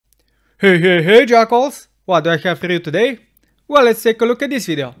Hey Jackalls! What do I have for you today? Well, let's take a look at this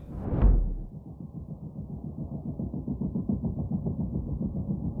video.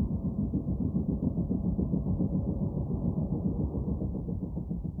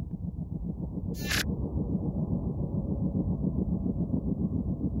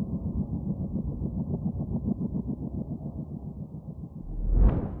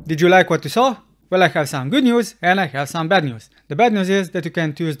 Did you like what you saw? Well, I have some good news and I have some bad news. The bad news is that you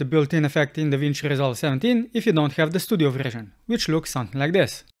can't use the built-in effect in DaVinci Resolve 17 if you don't have the studio version, which looks something like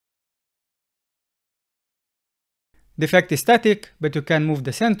this. The effect is static, but you can move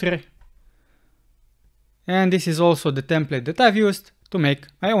the center. And this is also the template that I've used to make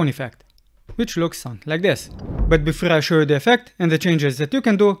my own effect, which looks something like this. But before I show you the effect and the changes that you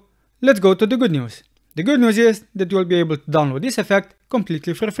can do, let's go to the good news. The good news is that you'll be able to download this effect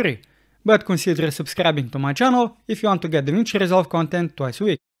completely for free. But consider subscribing to my channel if you want to get DaVinci Resolve content twice a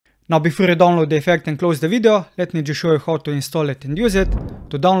week. Now before you download the effect and close the video, let me just show you how to install it and use it.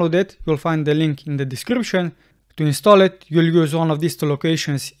 To download it, you'll find the link in the description. To install it, you'll use one of these two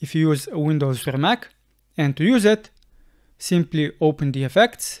locations if you use a Windows or Mac. And to use it, simply open the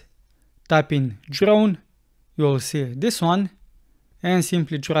effects, type in drone, you'll see this one, and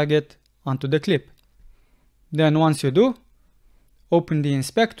simply drag it onto the clip. Then once you do, open the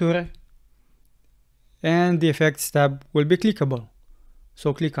inspector, and the effects tab will be clickable.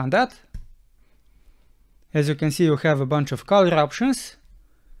 So click on that. As you can see, you have a bunch of color options.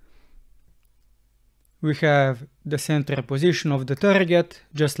 We have the center position of the target,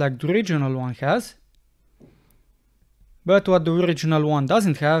 just like the original one has. But what the original one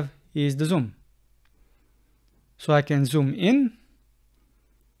doesn't have is the zoom. So I can zoom in,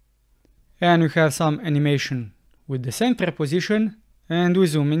 and we have some animation with the center position, and we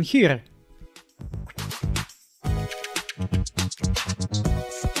zoom in here.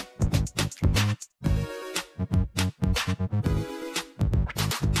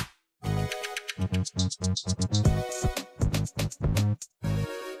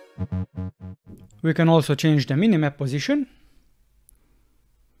 We can also change the minimap position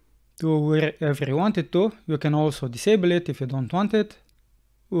to wherever you want it to. You can also disable it if you don't want it,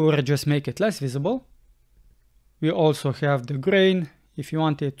 or just make it less visible. We also have the grain if you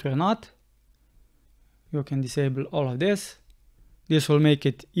want it or not. You can disable all of this. This will make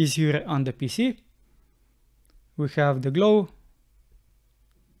it easier on the PC. We have the glow.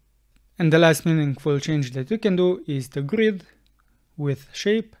 And the last meaningful change that you can do is the grid with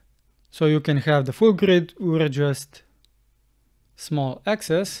shape. So you can have the full grid or just small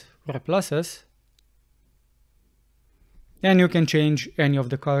X's or pluses. And you can change any of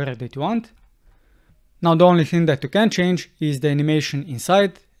the color that you want. Now the only thing that you can change is the animation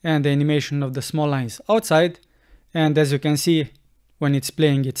inside and the animation of the small lines outside. And as you can see, when it's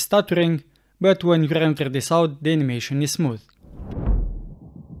playing it's stuttering, but when you render this out, the animation is smooth.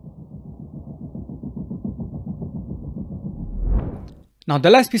 Now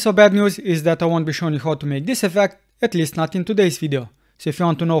the last piece of bad news is that I won't be showing you how to make this effect, at least not in today's video. So if you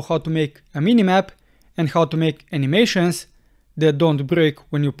want to know how to make a minimap and how to make animations that don't break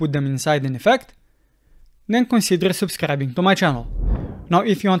when you put them inside an effect, then consider subscribing to my channel. Now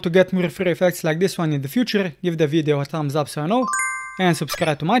if you want to get more free effects like this one in the future, give the video a thumbs up so I know, and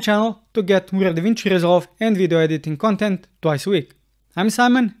subscribe to my channel to get more DaVinci Resolve and video editing content twice a week. I'm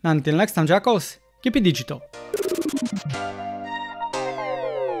Simon, and until next time Jackalls, keep it digital.